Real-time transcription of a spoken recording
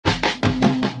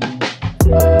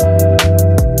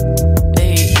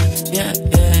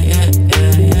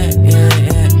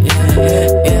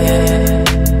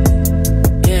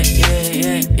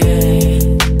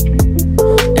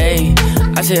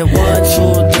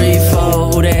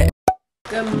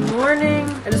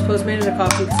Postmated a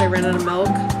coffee because I ran out of milk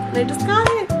and I just got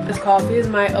it. This coffee is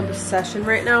my obsession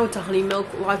right now. It's a honey milk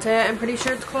latte, I'm pretty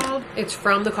sure it's called. It's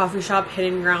from the coffee shop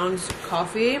Hidden Grounds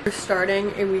Coffee. We're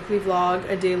starting a weekly vlog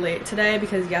a day late today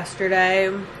because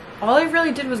yesterday all I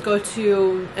really did was go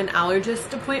to an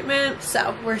allergist appointment.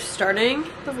 So we're starting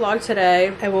the vlog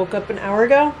today. I woke up an hour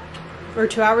ago or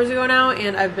 2 hours ago now,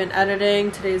 and I've been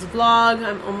editing today's vlog.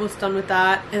 I'm almost done with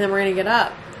that, and then we're gonna get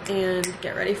up and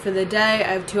get ready for the day.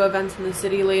 I have 2 events in the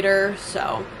city later,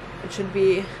 so it should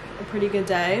be a pretty good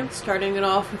day. Starting it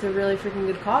off with a really freaking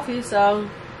good coffee, so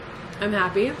I'm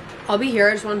happy. I'll be here.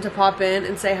 I just wanted to pop in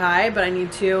and say hi, but I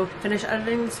need to finish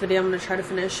editing this video. I'm gonna try to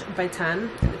finish by 10,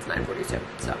 and it's 9:42,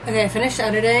 so. Okay, I finished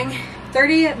editing.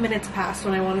 30 minutes passed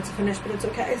when I wanted to finish, but it's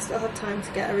okay. I still have time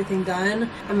to get everything done.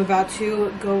 I'm about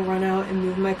to go run out and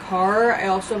move my car. I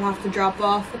also have to drop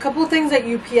off a couple of things at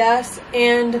UPS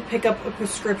and pick up a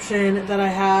prescription that I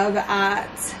have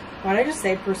at, why did I just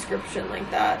say prescription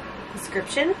like that?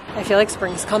 Prescription? I feel like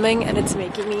spring's coming and it's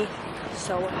making me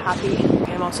so happy.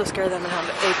 I'm also scared that I'm gonna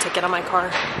have a ticket on my car.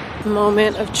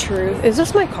 Moment of truth. Is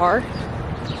this my car?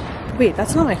 Wait,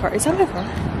 that's not my car. Is that my car?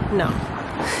 No.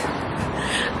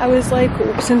 I was like,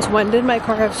 since when did my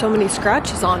car have so many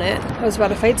scratches on it? I was about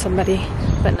to fight somebody,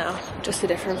 but no, just a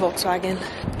different Volkswagen.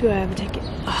 Do I have a ticket?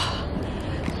 Oh,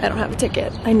 I don't have a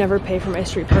ticket. I never pay for my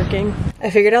street parking. I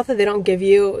figured out that they don't give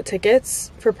you tickets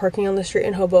for parking on the street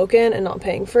in Hoboken and not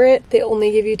paying for it. They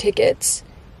only give you tickets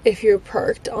if you're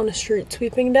parked on a street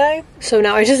sweeping day. So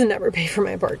now I just never pay for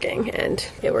my parking, and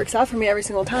it works out for me every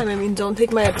single time. I mean, don't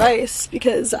take my advice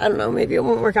because I don't know, maybe it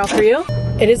won't work out for you.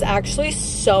 It is actually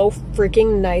so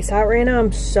freaking nice out right now.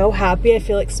 I'm so happy. I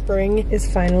feel like spring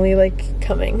is finally like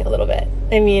coming a little bit.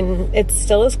 I mean, it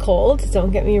still is cold,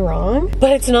 don't get me wrong,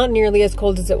 but it's not nearly as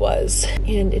cold as it was.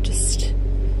 And it just,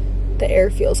 the air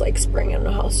feels like spring. I don't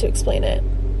know how else to explain it.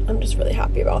 I'm just really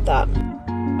happy about that.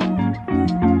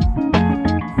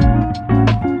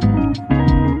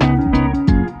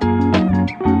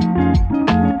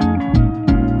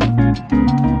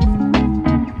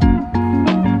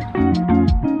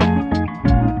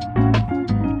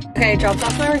 I dropped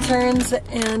off my returns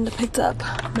and picked up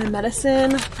my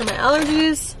medicine for my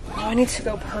allergies. Now I need to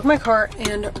go park my car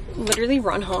and literally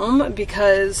run home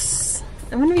because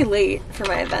I'm gonna be late for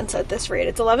my events at this rate.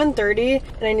 It's 11:30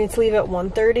 and I need to leave at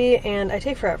 1:30 and I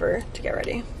take forever to get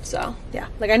ready. So yeah,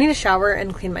 like I need to shower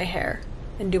and clean my hair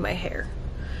and do my hair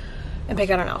and pick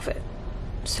out an outfit.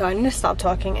 So I need to stop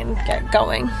talking and get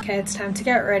going. Okay, it's time to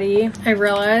get ready. I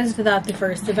realized that the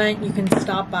first event you can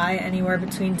stop by anywhere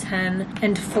between 10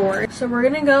 and 4. So we're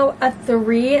gonna go at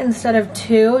 3 instead of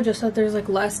 2, just so that there's like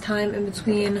less time in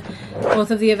between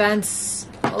both of the events.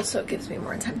 Also gives me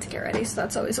more time to get ready, so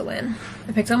that's always a win.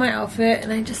 I picked out my outfit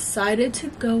and I decided to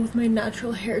go with my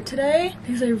natural hair today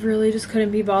because I really just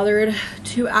couldn't be bothered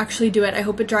to actually do it. I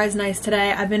hope it dries nice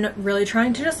today. I've been really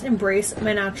trying to just embrace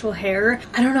my natural hair.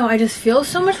 I don't know, I just feel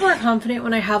so much more confident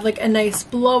when I have like a nice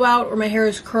blowout or my hair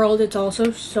is curled. It's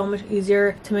also so much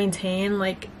easier to maintain.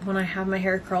 Like when I have my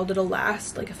hair curled, it'll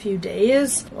last like a few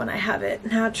days. When I have it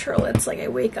natural, it's like I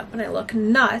wake up and I look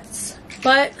nuts.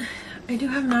 But I do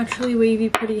have naturally wavy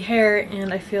pretty hair,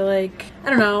 and I feel like, I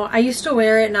don't know, I used to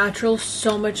wear it natural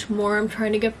so much more. I'm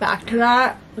trying to get back to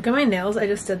that. Look at my nails. I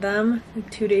just did them like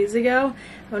 2 days ago.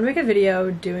 I want to make a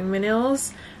video doing my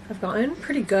nails. I've gotten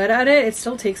pretty good at it. It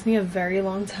still takes me a very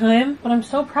long time, but I'm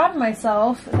so proud of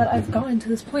myself that I've gotten to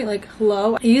this point. Like,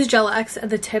 hello. I use Gel X and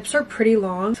the tips are pretty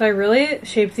long, so I really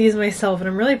shaped these myself and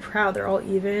I'm really proud. They're all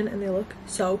even and they look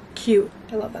so cute.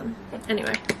 I love them.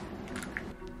 Anyway.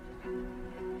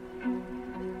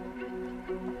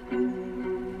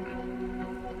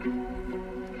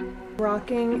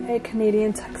 Rocking a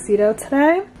Canadian tuxedo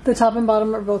today. The top and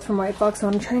bottom are both from White Fox, so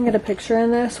I'm trying to get a picture in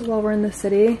this while we're in the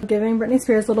city. Giving Britney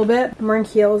Spears a little bit. I'm wearing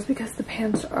heels because the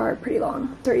pants are pretty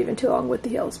long. They're even too long with the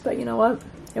heels, but you know what?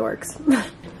 It works.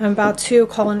 I'm about to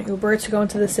call an Uber to go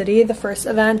into the city. The first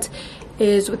event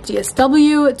is with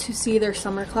DSW to see their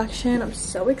summer collection. I'm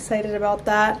so excited about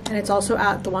that. And it's also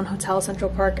at the One Hotel Central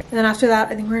Park. And then after that,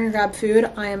 I think we're gonna grab food.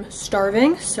 I am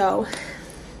starving, so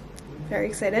very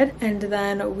excited. And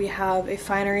then we have a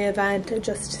finery event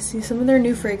just to see some of their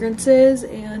new fragrances,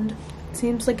 and it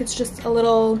seems like it's just a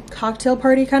little cocktail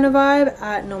party kind of vibe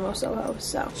at Nomo Soho,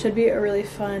 so should be a really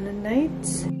fun night.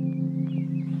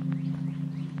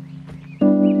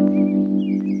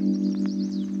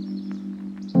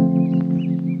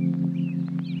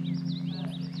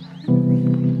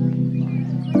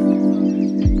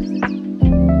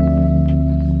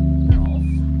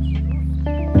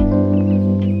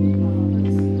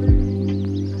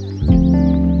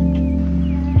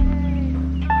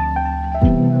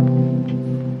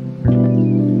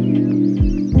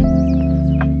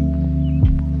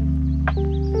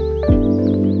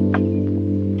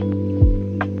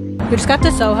 got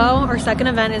to Soho. Our second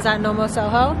event is at Nomo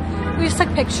Soho. We just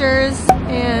took pictures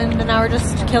and now we're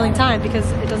just killing time because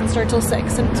it doesn't start till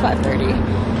 6 and it's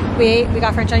 5:30. We ate, we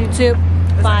got French onion soup,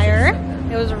 fire.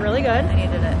 It was really good. I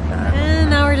needed it. And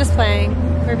now we're just playing.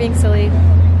 We're being silly.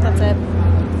 That's it.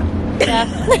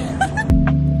 Yeah.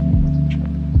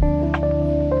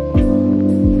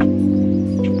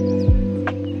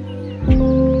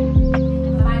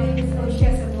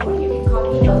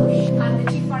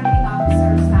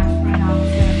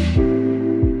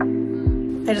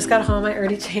 I just got home. I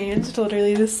already changed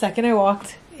literally the second I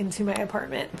walked into my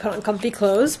apartment. Put on comfy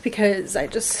clothes because I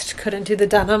just couldn't do the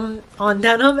denim on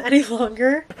denim any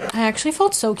longer. I actually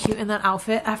felt so cute in that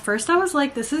outfit. At first I was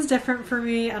like, this is different for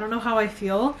me. I don't know how I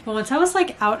feel. But once I was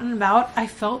like out and about, I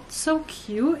felt so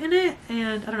cute in it.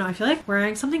 And I don't know, I feel like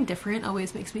wearing something different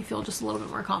always makes me feel just a little bit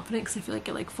more confident because I feel like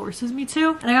it like forces me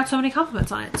to. And I got so many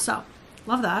compliments on it. So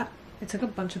love that. I took a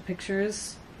bunch of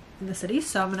pictures in the city,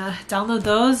 so I'm gonna download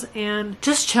those and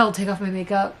just chill, take off my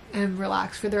makeup and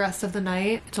relax for the rest of the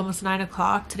night. It's almost 9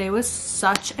 o'clock. Today was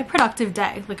such a productive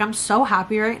day. Like, I'm so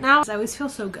happy right now. I always feel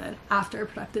so good after a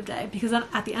productive day because then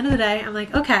at the end of the day I'm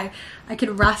like, okay, I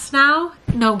can rest now,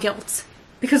 no guilt.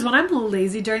 Because when I'm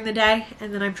lazy during the day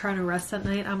and then I'm trying to rest at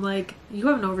night, I'm like, you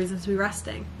have no reason to be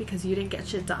resting because you didn't get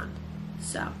shit done.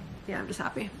 So yeah, I'm just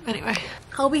happy. Anyway,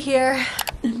 I'll be here.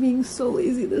 I'm being so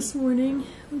lazy this morning.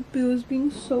 Boo is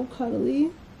being so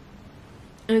cuddly.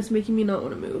 And it's making me not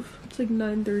want to move. It's like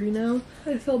 9:30 now.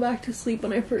 I fell back to sleep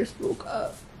when I first woke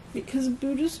up because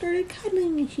Boo just started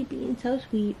cuddling me. She being so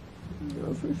sweet.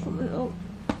 No, for someone else.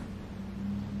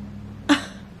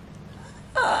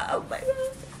 Oh my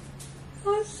god. That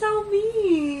was so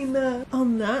mean.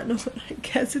 On that note, I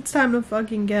guess it's time to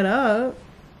fucking get up.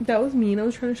 That was mean. I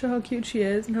was trying to show how cute she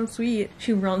is and how sweet.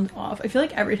 She runs off. I feel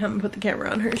like every time I put the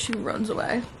camera on her, she runs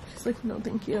away. She's like, no,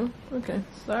 thank you. Okay.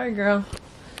 Sorry, girl.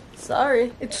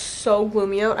 Sorry. It's so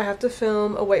gloomy out. I have to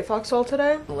film a White Fox haul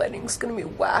today. The lighting's gonna be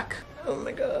whack. Oh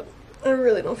my god. I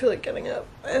really don't feel like getting up.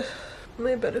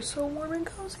 My bed is so warm and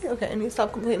cozy. Okay, I need to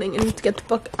stop complaining. I need to get the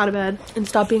fuck out of bed and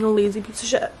stop being a lazy piece of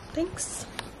shit. Thanks.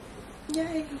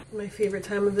 Yay. My favorite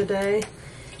time of the day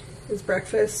is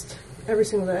breakfast. Every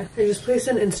single day. I just placed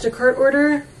an Instacart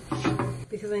order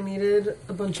because I needed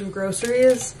a bunch of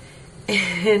groceries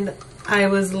and I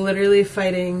was literally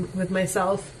fighting with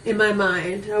myself in my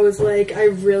mind. I was like, I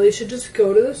really should just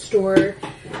go to the store,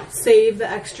 save the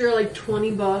extra like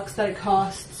 20 bucks that it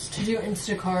costs to do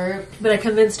Instacart. But I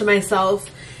convinced myself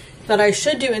that I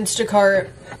should do Instacart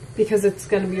because it's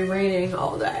gonna be raining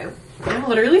all day. I'm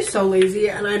literally so lazy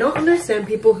and I don't understand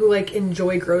people who like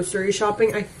enjoy grocery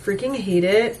shopping. I freaking hate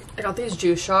it. I got these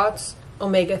juice shots,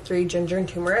 omega-3 ginger and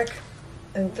turmeric.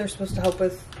 I think they're supposed to help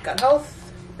with gut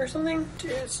health or something.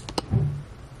 Cheers.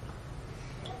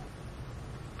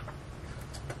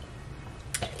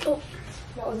 Oh,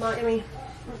 that was not yummy.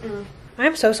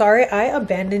 I'm so sorry I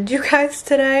abandoned you guys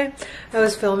today. I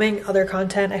was filming other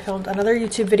content. I filmed another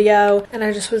YouTube video and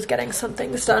I just was getting some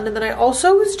things done, and then I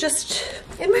also was just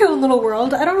in my own little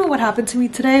world. I don't know what happened to me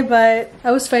today, but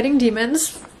I was fighting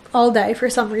demons all day for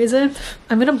some reason.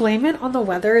 I'm gonna blame it on the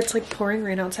weather. It's like pouring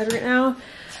rain outside right now.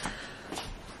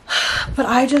 But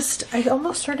I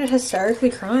almost started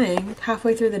hysterically crying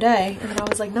halfway through the day. And then I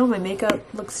was like, no, my makeup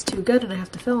looks too good and I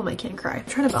have to film. I can't cry. I'm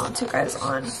trying to balance you guys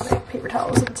on my paper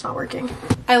towels and it's not working.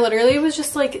 I literally was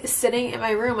just like sitting in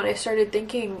my room and I started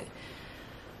thinking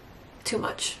too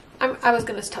much. I was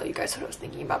gonna tell you guys what I was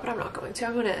thinking about, but I'm not going to.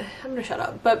 I'm gonna shut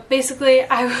up. But basically,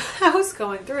 I was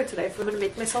going through it today. I'm gonna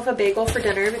make myself a bagel for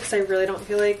dinner because I really don't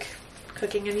feel like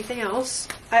cooking anything else.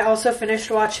 I also finished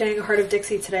watching Heart of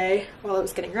Dixie today while I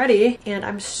was getting ready, and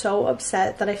I'm so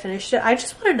upset that I finished it. I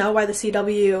just want to know why the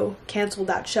CW canceled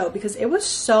that show because it was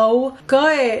so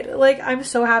good. Like, I'm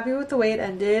so happy with the way it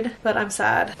ended, but I'm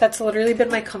sad. That's literally been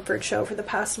my comfort show for the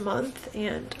past month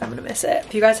and I'm gonna miss it.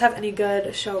 If you guys have any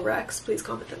good show recs, please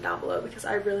comment them down below because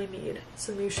I really need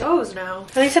some new shows now.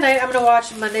 I think tonight I'm gonna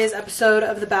watch Monday's episode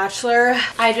of The Bachelor.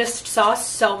 I just saw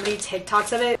so many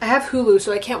TikToks of it. I have Hulu,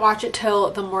 so I can't watch it till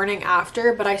the morning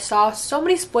after, but I saw so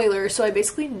many spoilers, so I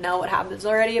basically know what happens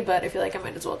already, but I feel like I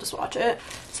might as well just watch it.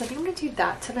 So I think I'm gonna do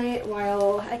that tonight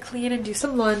while I clean and do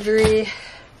some laundry.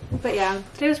 But yeah,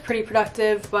 today was pretty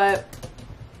productive, but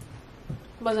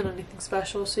wasn't anything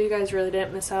special, so you guys really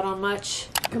didn't miss out on much.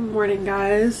 Good morning,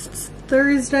 guys. It's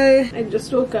Thursday. I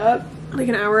just woke up like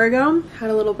an hour ago, had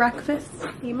a little breakfast,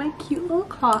 made my cute little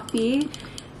coffee.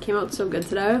 Came out so good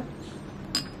today.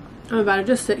 I'm about to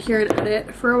just sit here and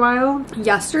edit for a while.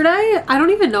 Yesterday, I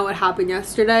don't even know what happened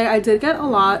yesterday. I did get a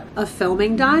lot of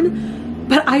filming done,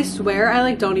 but I swear I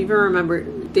like don't even remember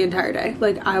the entire day.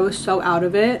 Like, I was so out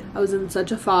of it. I was in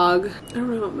such a fog. I don't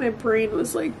know, my brain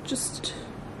was like just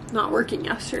not working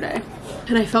yesterday,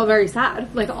 and I felt very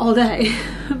sad like all day.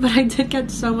 But I did get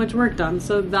so much work done,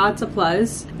 so that's a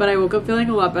plus. But I woke up feeling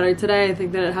a lot better today. I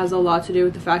think that it has a lot to do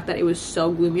with the fact that it was so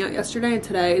gloomy out yesterday, and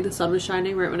today the sun was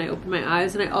shining right when I opened my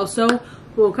eyes. And I also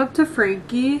woke up to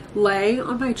Frankie laying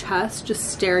on my chest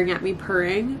just staring at me,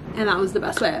 purring, and that was the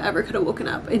best way I ever could have woken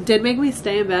up. It did make me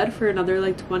stay in bed for another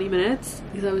like 20 minutes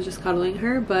because I was just cuddling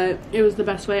her, but it was the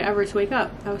best way ever to wake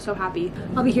up. I was so happy.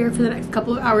 I'll be here for the next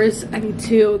couple of hours. I need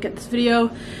to get this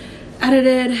video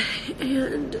edited,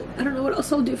 and I don't know what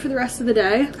else I'll do for the rest of the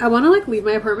day. I want to like leave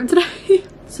my apartment today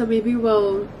so maybe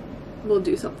we'll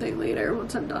do something later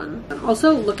once I'm done. And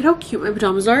also, look at how cute my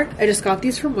pajamas are. I just got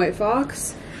these from White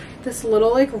Fox. This little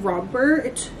like romper,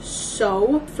 it's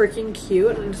so freaking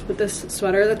cute. And I just put this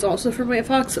sweater that's also from White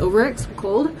Fox over it because I'm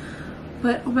cold.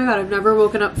 But oh my god, I've never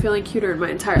woken up feeling cuter in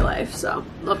my entire life, so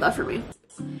love that for me.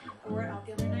 I wore it out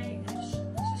the other night, and it's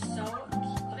just so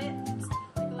cute. It's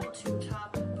like a little tube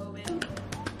top bobbin.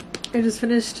 I just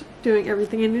finished doing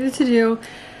everything I needed to do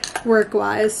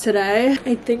work-wise today.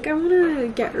 I think I'm gonna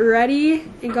get ready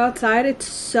and go outside. It's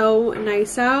so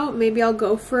nice out. Maybe I'll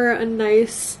go for a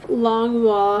nice long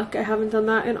walk. I haven't done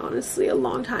that in honestly a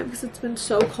long time because it's been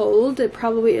so cold. It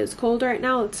probably is cold right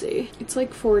now. Let's see. It's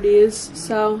like 40s,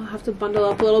 so I'll have to bundle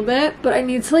up a little bit. But I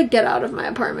need to like get out of my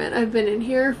apartment. I've been in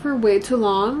here for way too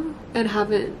long and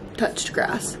haven't touched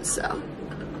grass, so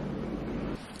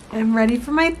I'm ready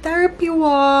for my therapy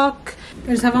walk.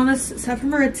 I just have on this set from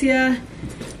Aritzia.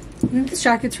 I think this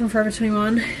jacket's from Forever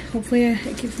 21. Hopefully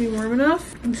it keeps me warm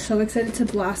enough. I'm so excited to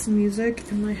blast some music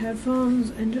in my headphones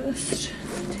and just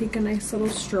take a nice little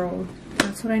stroll.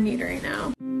 That's what I need right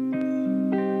now.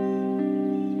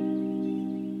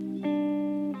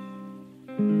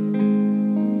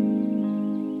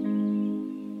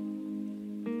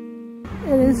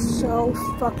 It is so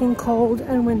fucking cold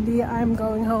and windy. I'm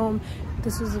going home.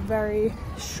 This was a very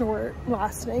short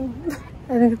lasting.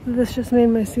 I think this just made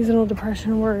my seasonal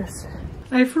depression worse.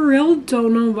 I for real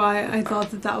don't know why I thought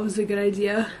that that was a good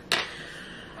idea.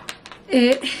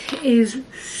 It is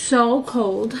so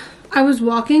cold. I was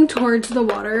walking towards the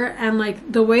water and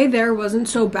like the way there wasn't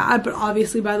so bad, but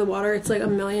obviously by the water it's like a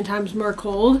million times more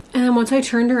cold. And then once I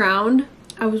turned around,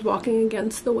 I was walking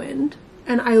against the wind.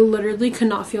 And I literally could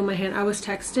not feel my hand. I was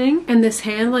texting and this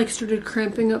hand like started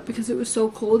cramping up because it was so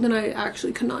cold and I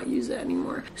actually could not use it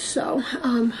anymore. So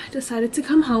I decided to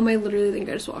come home. I literally think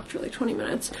I just walked for like 20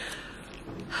 minutes.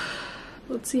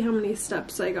 Let's see how many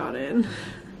steps I got in.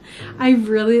 I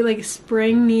really like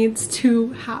spring needs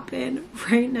to happen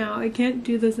right now. I can't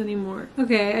do this anymore.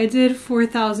 Okay, I did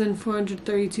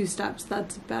 4,432 steps.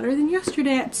 That's better than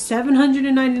yesterday at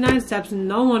 799 steps.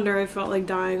 No wonder I felt like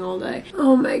dying all day.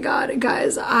 Oh my god,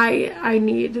 guys, I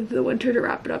need the winter to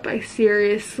wrap it up. I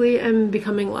seriously am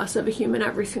becoming less of a human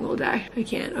every single day. I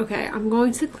can't. Okay, I'm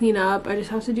going to clean up. I just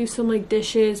have to do some like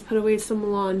dishes, put away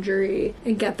some laundry,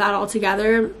 and get that all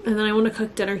together. And then I want to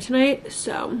cook dinner tonight.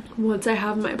 So once I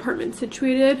have my apartment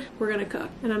situated, we're gonna cook,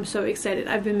 and I'm so excited.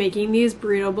 I've been making these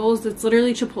burrito bowls. That's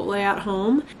literally Chipotle at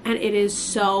home, and it is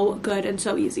so good and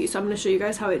so easy. So I'm gonna show you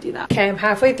guys how I do that. Okay, I'm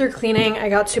halfway through cleaning. I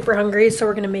got super hungry, so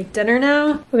we're gonna make dinner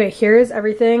now. Okay, here is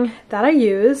everything that I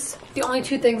use. The only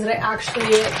two things that I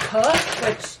actually cook,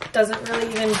 which doesn't really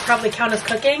even probably count as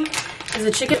cooking, is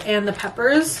the chicken and the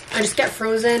peppers. I just get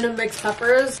frozen mixed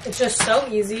peppers. It's just so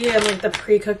easy, and like the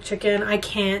pre-cooked chicken, I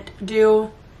can't do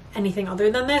anything other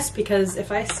than this because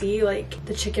if I see like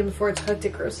the chicken before it's cooked,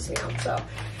 it grosses me out. So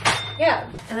yeah,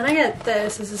 and then I get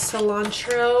this. This is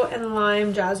cilantro and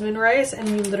lime jasmine rice, and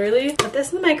you literally put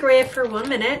this in the microwave for 1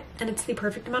 minute and it's the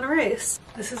perfect amount of rice.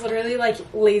 This is literally like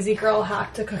lazy girl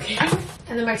hack to cooking.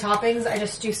 And then my toppings, I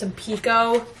just do some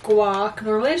pico, guac.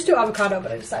 Normally I just do avocado,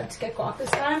 but I decided to get guac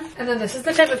this time. And then this is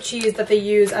the type of cheese that they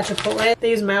use at Chipotle.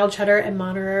 They use mild cheddar and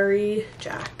Monterey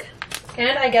Jack.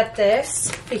 And I get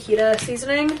this fajita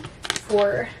seasoning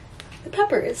for the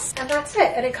peppers. And that's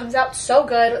it. And it comes out so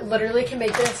good. Literally can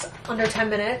make this under 10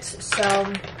 minutes.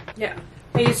 So yeah.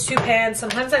 I use 2 pans.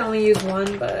 Sometimes I only use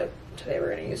 1, but today we're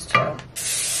gonna use 2.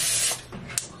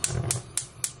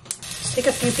 Just take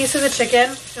a few pieces of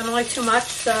chicken. I don't like too much,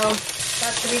 so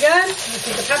that should be good. I'm gonna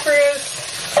take the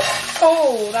peppers.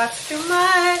 Oh, that's too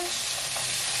much.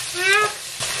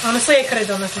 Honestly, I could have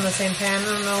done this in the same pan. I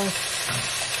don't know.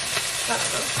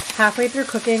 Halfway through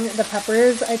cooking the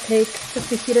peppers, I take the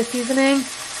fajita seasoning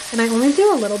and I only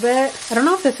do a little bit. I don't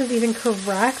know if this is even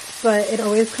correct, but it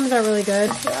always comes out really good.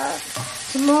 Yeah.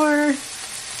 Some more.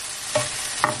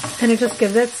 and it just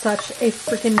gives it such a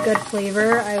freaking good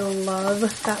flavor. I love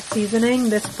that seasoning.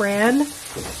 This brand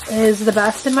is the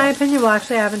best in my opinion. Well,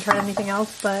 actually I haven't tried anything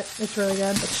else, but it's really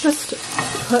good. Let's just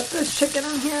put this chicken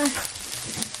in here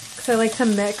because I like to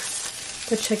mix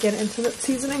the chicken into the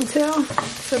seasoning too.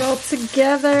 Put it all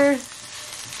together.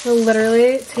 It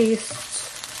literally tastes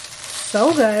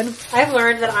so good. I've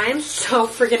learned that I am so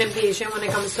freaking impatient when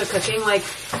it comes to cooking. Like,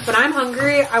 when I'm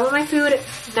hungry, I want my food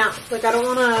now. Like, I don't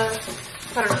want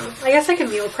to, I don't know. I guess I can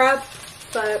meal prep,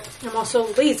 but I'm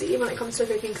also lazy when it comes to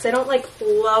cooking because I don't, like,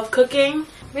 love cooking.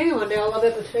 Maybe one day I'll love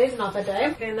it, but today's not that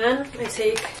day. And then I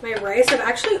take my rice. I've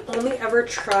actually only ever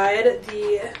tried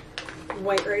the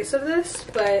white rice of this,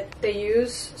 but they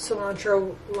use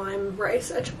cilantro lime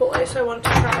rice at Chipotle, so I wanted to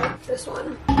try this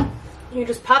one. You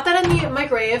just pop that in the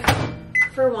microwave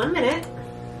for 1 minute,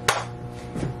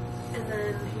 and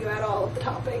then you add all of the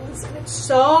toppings, and it's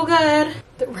so good.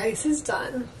 The rice is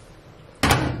done.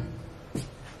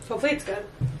 Hopefully it's good.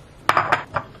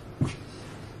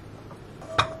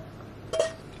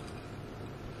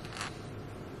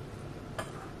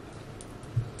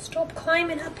 Stop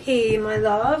climbing up here, my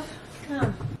love.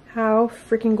 Oh. How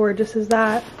freaking gorgeous is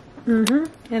that? And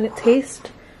it tastes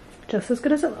just as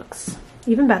good as it looks.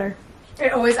 Even better. I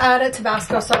always add a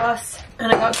Tabasco sauce,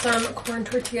 and I got some corn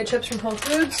tortilla chips from Whole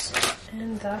Foods,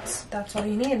 and that's all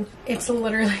you need. It's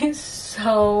literally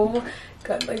so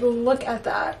good. Like, look at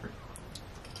that.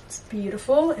 It's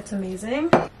beautiful. It's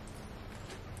amazing.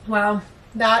 Wow,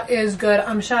 that is good.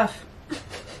 I'm a chef.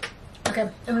 Okay,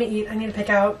 I'm gonna eat. I need to pick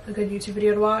out a good YouTube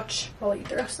video to watch while I eat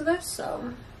the rest of this,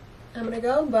 so I'm gonna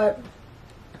go, but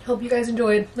hope you guys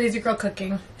enjoyed Lazy Girl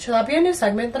Cooking. Should that be a new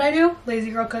segment that I do? Lazy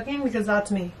Girl Cooking? Because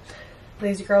that's me.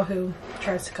 Lazy girl who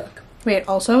tries to cook. Wait,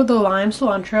 also the lime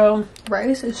cilantro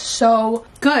rice is so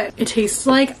good. It tastes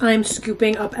like I'm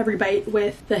scooping up every bite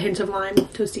with the hint of lime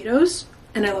Tostitos,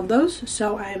 and I love those,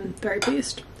 so I'm very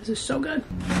pleased. This is so good.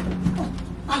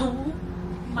 Oh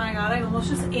my god, I almost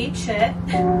just ate shit.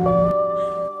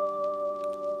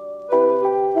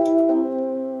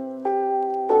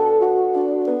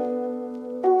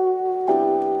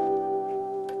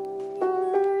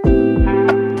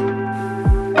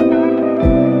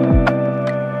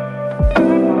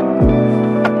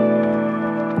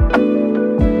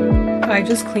 I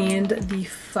just cleaned the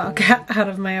fuck out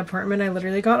of my apartment. I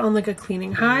literally got on like a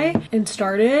cleaning high and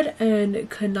started and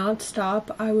could not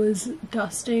stop. I was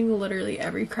dusting literally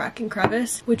every crack and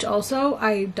crevice, which also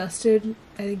I dusted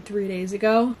I think 3 days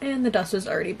ago, and the dust was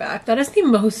already back. That is the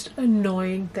most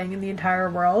annoying thing in the entire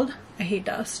world. I hate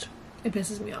dust. It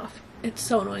pisses me off. It's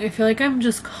so annoying. I feel like I'm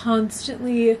just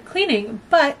constantly cleaning,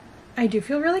 but I do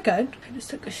feel really good. I just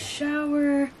took a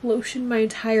shower, lotioned my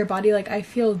entire body. Like, I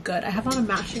feel good. I have on a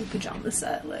matching pajama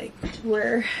set. Like,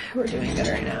 we're doing good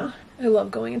right now. I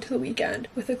love going into the weekend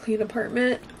with a clean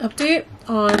apartment. Update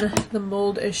on the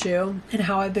mold issue and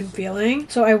how I've been feeling.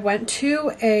 So I went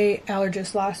to a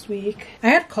allergist last week. I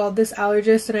had called this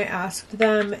allergist and I asked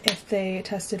them if they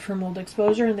tested for mold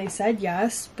exposure, and they said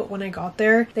yes, but when I got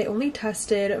there, they only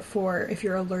tested for if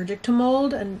you're allergic to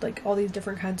mold and like all these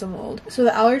different kinds of mold. So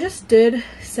the allergist did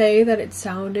say that it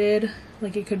sounded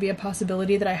like it could be a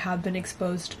possibility that I have been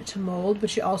exposed to mold,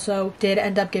 but she also did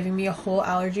end up giving me a whole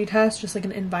allergy test, just like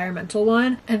an environmental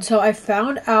one. And so I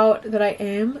found out that I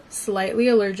am slightly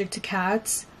allergic to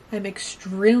cats. I'm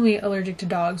extremely allergic to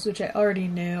dogs, which I already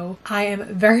knew. I am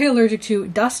very allergic to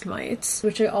dust mites,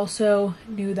 which I also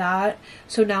knew that.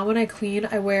 So now when I clean,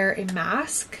 I wear a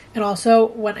mask. And also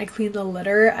when I clean the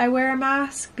litter, I wear a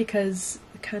mask because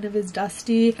kind of is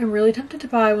dusty. I'm really tempted to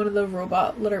buy one of the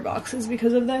robot litter boxes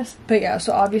because of this. But yeah,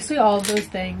 so obviously all of those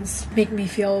things make me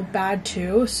feel bad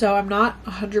too. So I'm not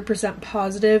 100%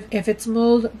 positive if it's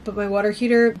mold, but my water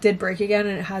heater did break again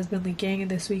and it has been leaking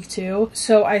this week too.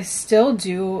 So I still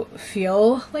do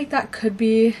feel like that could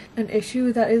be an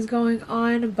issue that is going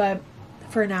on, but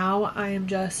for now I am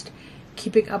just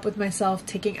keeping up with myself,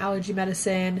 taking allergy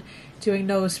medicine, doing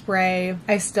nose spray.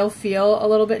 I still feel a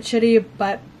little bit shitty,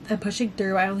 but I'm pushing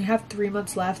through. I only have 3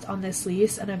 months left on this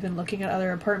lease and I've been looking at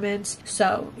other apartments.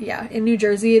 So yeah, in New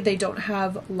Jersey, they don't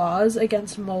have laws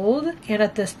against mold. And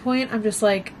at this point, I'm just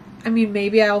like, I mean,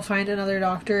 maybe I'll find another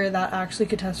doctor that actually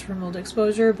could test for mold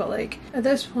exposure. But like at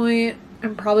this point,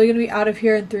 I'm probably going to be out of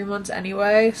here in 3 months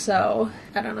anyway. So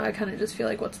I don't know. I kind of just feel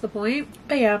like, what's the point?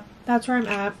 But yeah, that's where I'm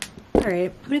at. All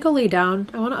right, I'm going to go lay down.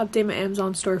 I want to update my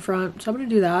Amazon storefront. So I'm going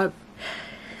to do that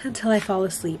until I fall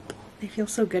asleep. I feel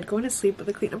so good. Going to sleep with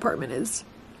a clean apartment is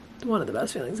one of the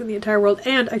best feelings in the entire world.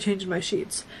 And I changed my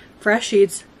sheets. Fresh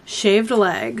sheets, shaved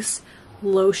legs,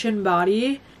 lotion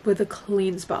body with a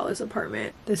clean spotless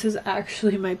apartment. This is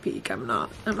actually my peak. I'm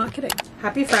not kidding.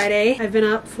 Happy Friday. I've been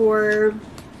up for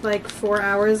like 4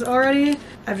 hours already.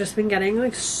 I've just been getting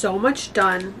like so much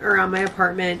done around my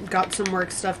apartment. Got some work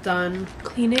stuff done,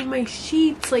 cleaning my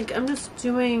sheets. Like I'm just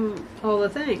doing all the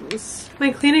things.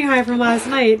 My cleaning high from last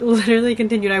night literally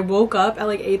continued. I woke up at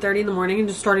like 8:30 in the morning and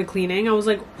just started cleaning. I was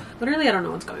like, literally, I don't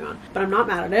know what's going on, but I'm not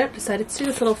mad at it. Decided to do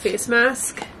this little face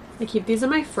mask. I keep these in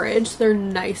my fridge. They're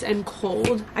nice and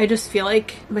cold. I just feel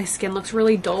like my skin looks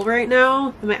really dull right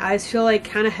now and my eyes feel like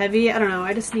kind of heavy. I don't know.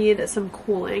 I just need some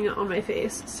cooling on my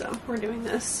face. So we're doing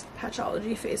this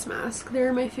Patchology face mask.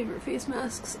 They're my favorite face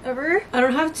masks ever. I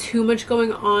don't have too much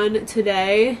going on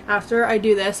today. After I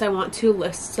do this, I want to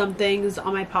list some things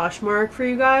on my Poshmark for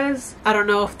you guys. I don't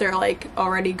know if they're like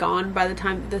already gone by the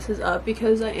time this is up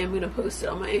because I am gonna post it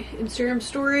on my Instagram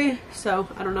story. So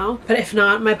I don't know. But if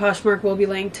not, my Poshmark will be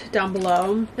linked down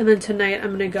below. And then tonight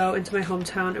I'm gonna go into my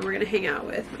hometown and we're gonna hang out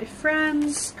with my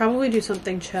friends. Probably do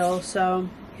something chill. So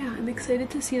yeah, I'm excited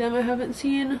to see them. I haven't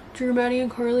seen Drew, Maddy,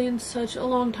 and Carly in such a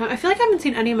long time. I feel like I haven't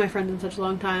seen any of my friends in such a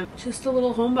long time. Just a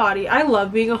little homebody. I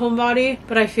love being a homebody,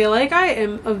 but I feel like I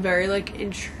am a very like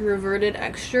introverted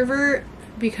extrovert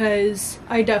because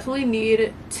I definitely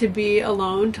need to be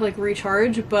alone to like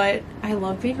recharge, but I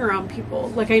love being around people.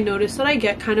 Like I notice that I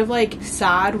get kind of like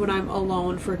sad when I'm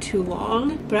alone for too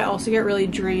long, but I also get really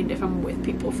drained if I'm with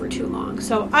people for too long.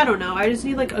 So I don't know. I just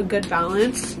need like a good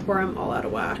balance or I'm all out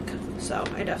of whack. So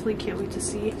I definitely can't wait to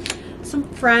see some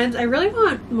friends. I really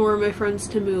want more of my friends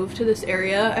to move to this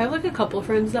area. I have like a couple of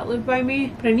friends that live by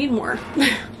me, but I need more.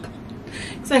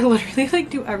 Because I literally like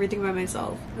do everything by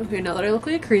myself. Okay, now that I look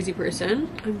like a crazy person,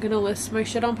 I'm gonna list my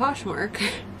shit on Poshmark.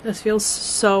 This feels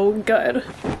so good.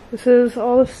 This is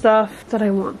all the stuff that I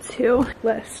want to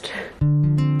list.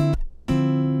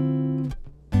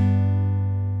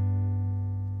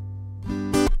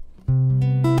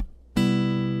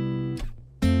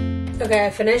 Okay, I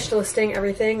finished listing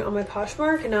everything on my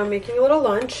Poshmark and now I'm making a little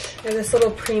lunch. I have this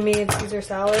little pre-made Caesar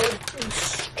salad. I'm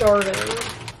starving.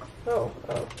 Oh,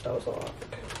 that was a lot.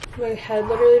 Okay. My head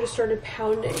literally just started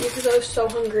pounding because I was so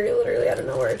hungry, literally out of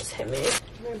nowhere. It just hit me.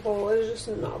 My bowl is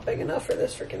just not big enough for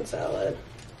this freaking salad.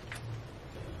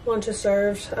 Lunch is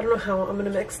served. I don't know how I'm gonna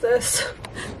mix this.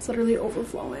 It's literally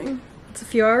overflowing. It's a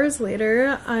few hours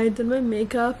later. I did my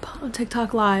makeup on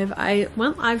TikTok live. I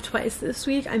went live twice this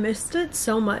week. I missed it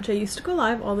so much. I used to go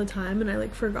live all the time and I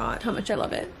like forgot how much I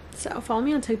love it. So follow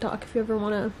me on TikTok if you ever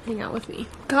want to hang out with me.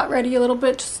 Got ready a little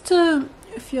bit just to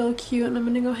feel cute and I'm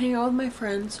gonna go hang out with my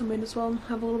friends, so might as well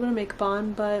have a little bit of makeup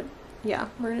on. But yeah,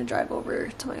 we're gonna drive over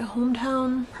to my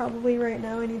hometown probably right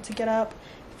now. I need to get up,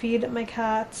 feed my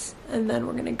cats, and then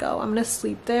we're gonna go. I'm gonna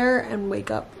sleep there and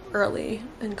wake up early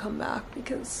and come back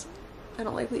because I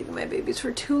don't like leaving my babies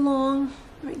for too long.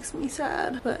 It makes me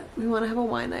sad. But we want to have a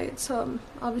wine night, so I'm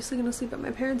obviously gonna sleep at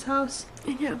my parents' house.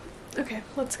 And yeah, okay,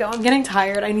 let's go. I'm getting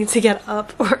tired. I need to get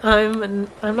up or I'm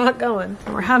not going.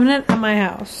 And we're having it at my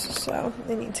house, so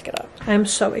I need to get up. I'm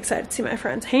so excited to see my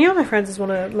friends. Hanging out with my friends is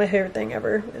one of my favorite thing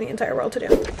ever in the entire world to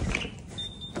do.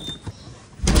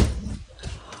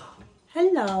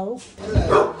 Hello.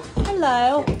 Hello.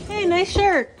 Hello. Hey, nice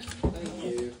shirt. Thank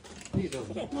you. What are you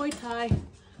doing? Muay Thai.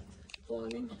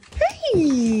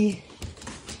 Hey!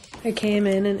 I came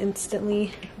in and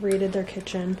instantly raided their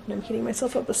kitchen and I'm heating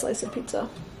myself up a slice of pizza.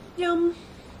 Yum!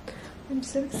 I'm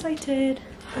so excited.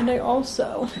 And I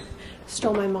also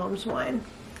stole my mom's wine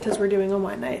because we're doing a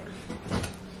wine night.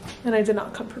 And I did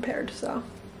not come prepared, so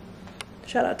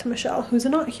shout out to Michelle, who's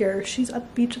not here. She's at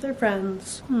the beach with her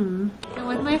friends. I'm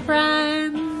with my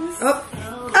friends. Oh!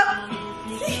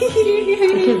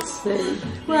 I can see.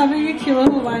 We're having a cute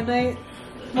little wine night.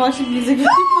 Watching music.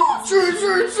 True.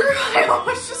 I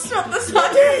almost just smelled the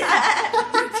sun. You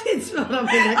did smell that.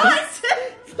 I said,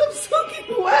 I'm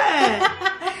soaking wet.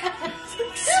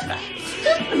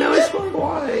 And now I smell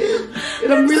wine.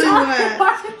 And I'm really wet. I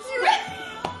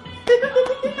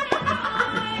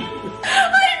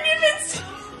didn't even see.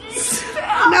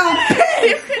 No,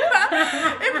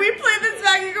 if we play this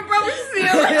back, you could probably see it.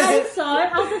 I saw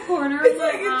it out the corner of my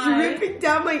eye. It's dripping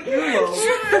down my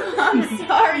earlobe. I'm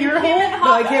sorry. Your whole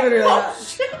No, I can't even that.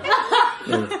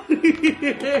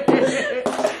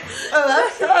 Oh,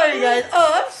 I'm sorry, guys.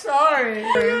 Oh, I'm sorry. Oh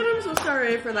my god, I'm so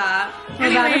sorry for that.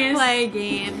 We're about to play a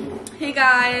game. Hey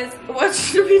guys, what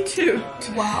should we do?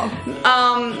 Wow.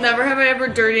 Never have I ever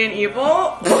dirty and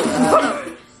evil.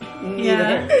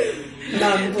 Yeah.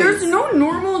 There's no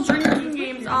normal drinking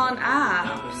games on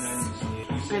apps.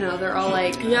 I know, they're all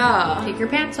like, yeah, take your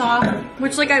pants off.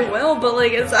 Which, like, I will, but,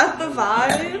 like, is that the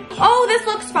vibe? Oh, this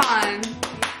looks fun.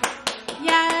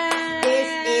 Yay!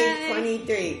 This is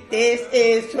 23. This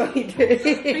is 23. I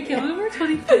can't believe we're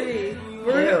 23.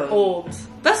 We're old.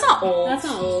 That's not old. That's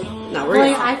not old. No, we're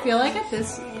like, young. I feel like at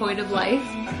this point of life,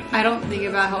 I don't think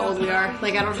about how old we are.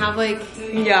 Like, I don't have like,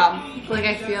 Yeah. like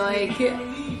I feel like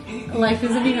life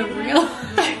isn't even real.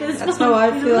 That's how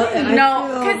I feel. And No,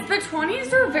 because the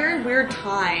 20s are a very weird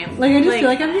time. Like, I just feel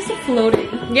like I'm just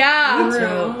floating. Yeah.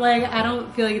 Through. Like, I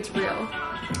don't feel like it's real.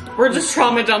 We're just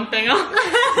trauma dumping.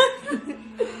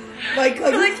 Like you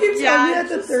keep telling me that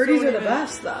the it's 30s so are the good.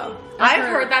 best, though. I've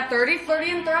heard that 30,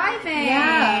 flirty, and thriving.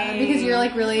 Yeah, because you're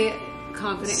like really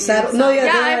confident. Settle. In No,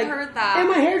 yourself. yeah, Yeah, they're I've like, heard that. And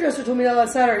my hairdresser told me that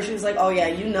last Saturday. She was like, "Oh yeah,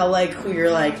 you know, like who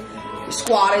your like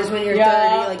squad is when you're 30.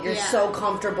 Like you're so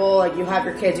comfortable. Like you have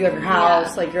your kids, you have your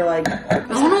house. Like you're like." I don't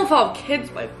know if I'll have kids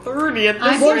by 30 at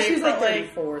this Well, rate. she's like but,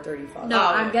 34, 35. No,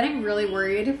 I'm getting really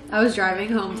worried. I was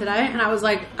driving home today and I was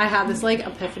like, I had this like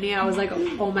epiphany. I was like,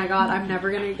 oh my god, I'm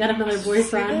never gonna get another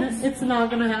boyfriend. It's not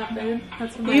gonna happen.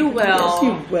 That's what You will. Yes,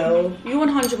 you will. You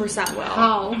 100% will.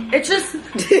 How? It's just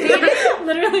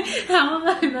Literally, how am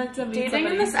I meant to meet dating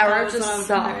somebody? in this era That's what I just was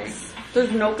wondering. sucks.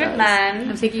 There's no good men.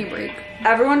 I'm taking a break.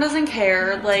 Everyone doesn't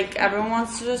care. Like, everyone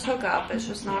wants to just hook up. It's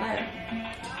just not it.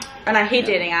 And I hate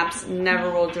dating apps. Never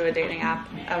will do a dating app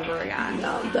ever again.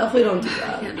 No, definitely don't do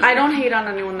that. I don't hate on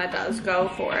anyone that does go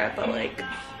for it, but like,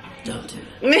 Don't do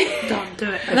it. Don't do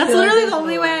it. I That's feel like literally there's the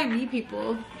only no way way. I meet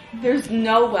people. there's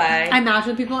no way. I match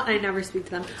with people and I never speak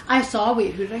to them. I saw,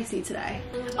 wait, who did I see today?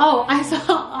 Oh, I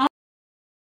saw,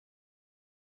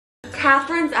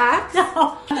 Catherine's ex?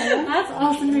 no, that's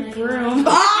Austin McBroom.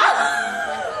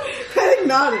 I think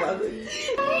not about it.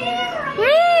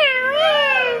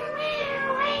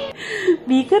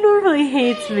 Mika normally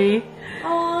hates me.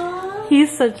 Aww.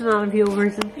 He's such an non-appeal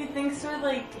person. He thinks we're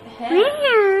like, Yeah,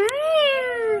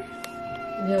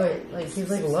 wait, like he's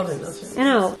like loving us. I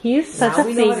know, he's such Now a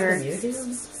we know how to faker. communicate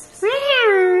with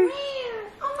him?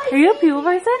 Are you a people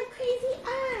person?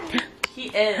 he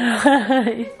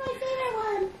is.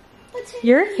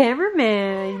 You're a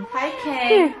cameraman. Hi,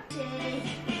 Kay.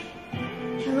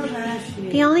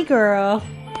 The only girl.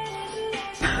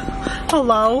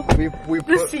 Hello. We The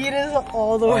put. seat is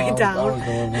all the way I down. was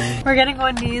going on. We're getting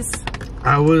Wendy's.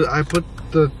 I put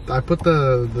the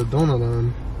donut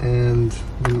on, and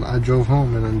then I drove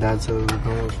home, and then Dad said the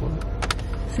donut was flat.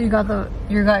 So you got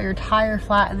your tire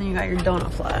flat and then you got your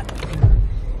donut flat.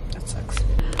 That sucks.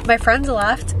 My friends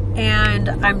left and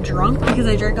I'm drunk because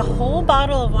I drank a whole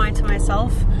bottle of wine to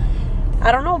myself.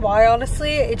 I don't know why,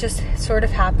 honestly. It just sort of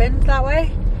happened that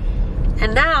way.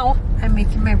 And now I'm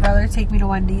making my brother take me to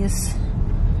Wendy's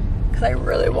because I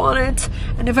really want it.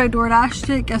 And if I DoorDashed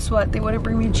it, guess what? They wouldn't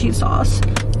bring me cheese sauce.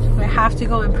 So I have to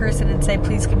go in person and say,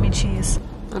 please give me cheese.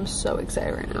 I'm so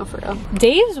excited right now for real.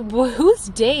 Who's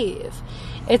Dave?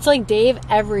 It's like Dave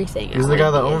everything. He's the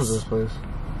guy that owns this place.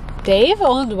 Dave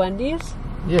owns Wendy's?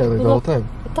 Yeah, like the whole time.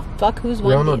 What the fuck? Who's You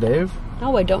Wendy's? don't know Dave?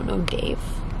 No, I don't know Dave.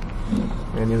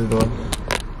 Yeah, neither do I.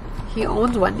 He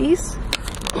owns Wendy's?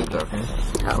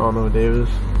 Definitely. I don't know who Dave is.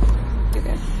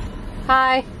 Okay.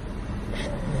 Hi.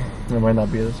 It might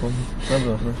not be this one. Maybe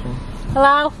that's this one.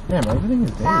 Hello? Yeah, man, everything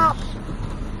is Dave.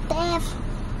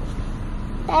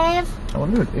 Dave. I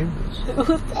wonder who Dave is.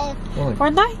 Who's Oh, like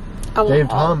Fortnite? Oh, Dave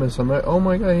Thomas. I'm like, oh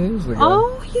my god, he is the guy.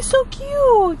 Oh, he's so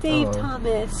cute. Dave Oh.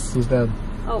 Thomas. He's dead.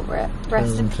 Oh,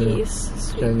 rest in 2002. peace.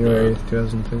 Sweet January man.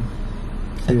 2002.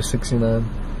 He was 69.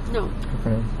 No, Good for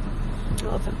him. I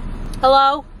love him.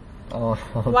 Hello? Oh,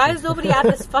 Why is nobody at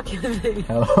this fucking thing?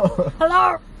 Hello.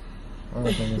 Hello? I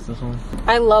don't think it's this one.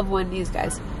 I love Wendy's,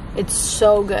 guys. It's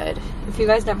so good. If you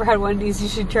guys never had Wendy's, you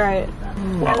should try it.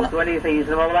 Well, what do you think? You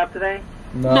using the mobile app today?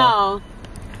 No.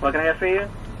 What can I get for you?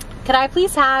 Could I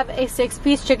please have a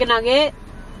 6-piece chicken nugget?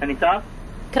 Any sauce?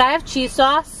 Could I have cheese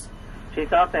sauce? Cheese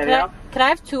sauce? Anything else? Could I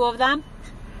have 2 of them?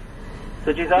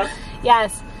 Two cheese sauce?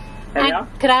 Yes. Anything And else?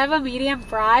 could I have a medium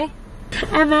fry?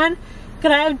 And then,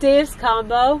 could I have Dave's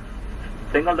combo?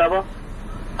 Single, double?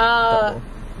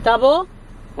 Double?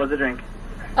 What's the drink?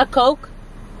 A Coke?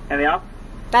 Anything else?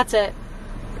 That's it.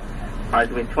 Alright,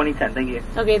 it's been 2010. Thank you.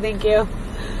 Okay, thank you.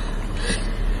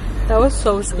 That was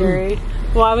so scary.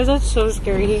 Why was that so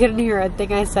scary? He couldn't hear a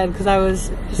thing I said because I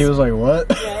was... He was like, what?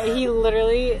 Yeah, he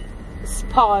literally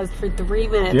paused for 3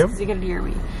 minutes Yep. because he couldn't hear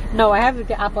me. No, I have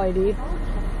the Apple ID.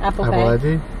 Apple Pay. Apple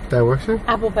ID? That works here?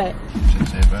 Apple Pay. Should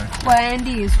say it back.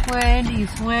 Wendy's.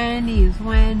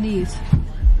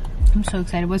 I'm so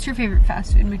excited. What's your favorite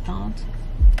fast food? McDonald's?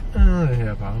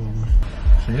 Yeah, probably.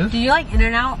 She is? Do you like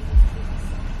In-N-Out?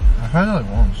 I've had it like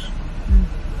once.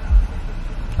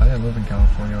 I didn't live in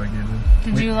California like you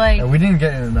did. Did you like... And we didn't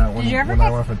get in and out when, Did you ever when I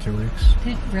get- went for 2 weeks.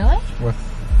 Really?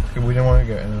 We didn't want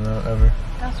to get in and out ever.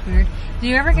 That's weird. Do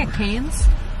you ever get Cane's?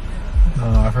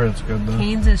 Oh, I've heard it's good though.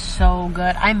 Cane's is so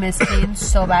good. I miss Cane's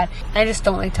so bad. I just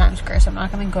don't like Times Square, so I'm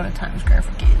not gonna go to Times Square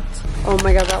for Cane's. Oh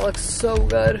my god, that looks so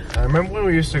good. I remember when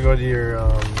we used to go to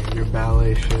your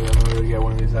ballet shit. I'm gonna get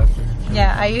one of these after.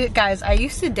 Yeah, I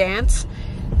used to dance.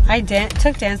 I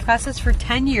took dance classes for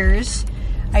 10 years.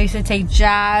 I used to take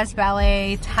jazz,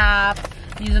 ballet, tap,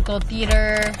 musical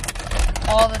theater,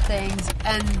 all the things.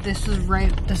 And this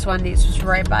Wendy's was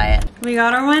right by it. We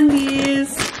got our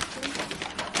Wendy's.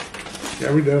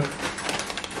 Yeah, we do.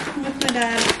 With my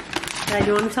dad. Dad, do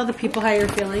you want to tell the people how you're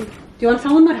feeling? Do you want to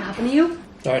tell them what happened to you?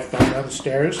 I fell down the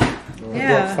stairs.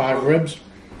 Yeah. Broke 5 ribs.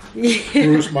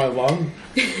 Bruised my lung.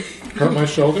 Hurt my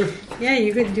shoulder. Yeah,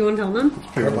 you could. Do you want to tell them?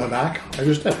 Hurt my back. I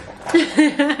just did.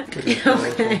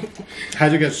 Okay.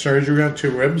 Had to get surgery on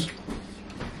 2 ribs.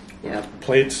 Yep.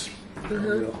 Plates.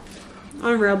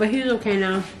 Unreal, but he's okay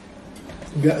now.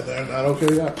 Yeah, they're not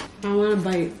okay yet. I want a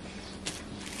bite.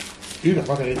 You don't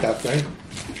fucking eat that thing.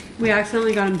 We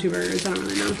accidentally got him 2 burgers. I don't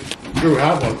really know. Drew,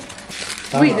 have one.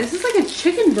 Wait, this is like a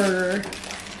chicken burger.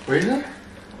 Wait,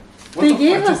 what They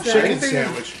gave us that. Chicken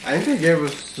sandwich. I think they gave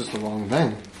us just the wrong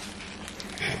thing.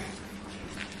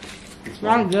 It's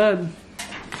not good.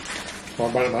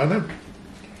 Want to buy mine then?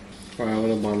 Alright,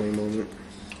 what a bummer moment.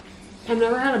 I've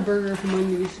never had a burger from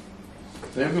Wendy's.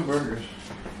 They have good burgers.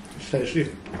 It's tasty.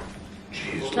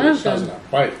 That is Size of good.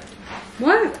 that bite.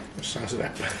 What? The size of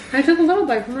that bite. I took a little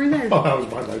bite from right there. Oh, that was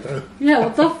my bite then. Yeah,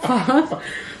 what the fuck?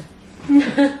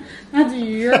 That's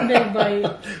your big bite.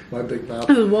 My big mouth.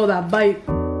 Whoa, that bite.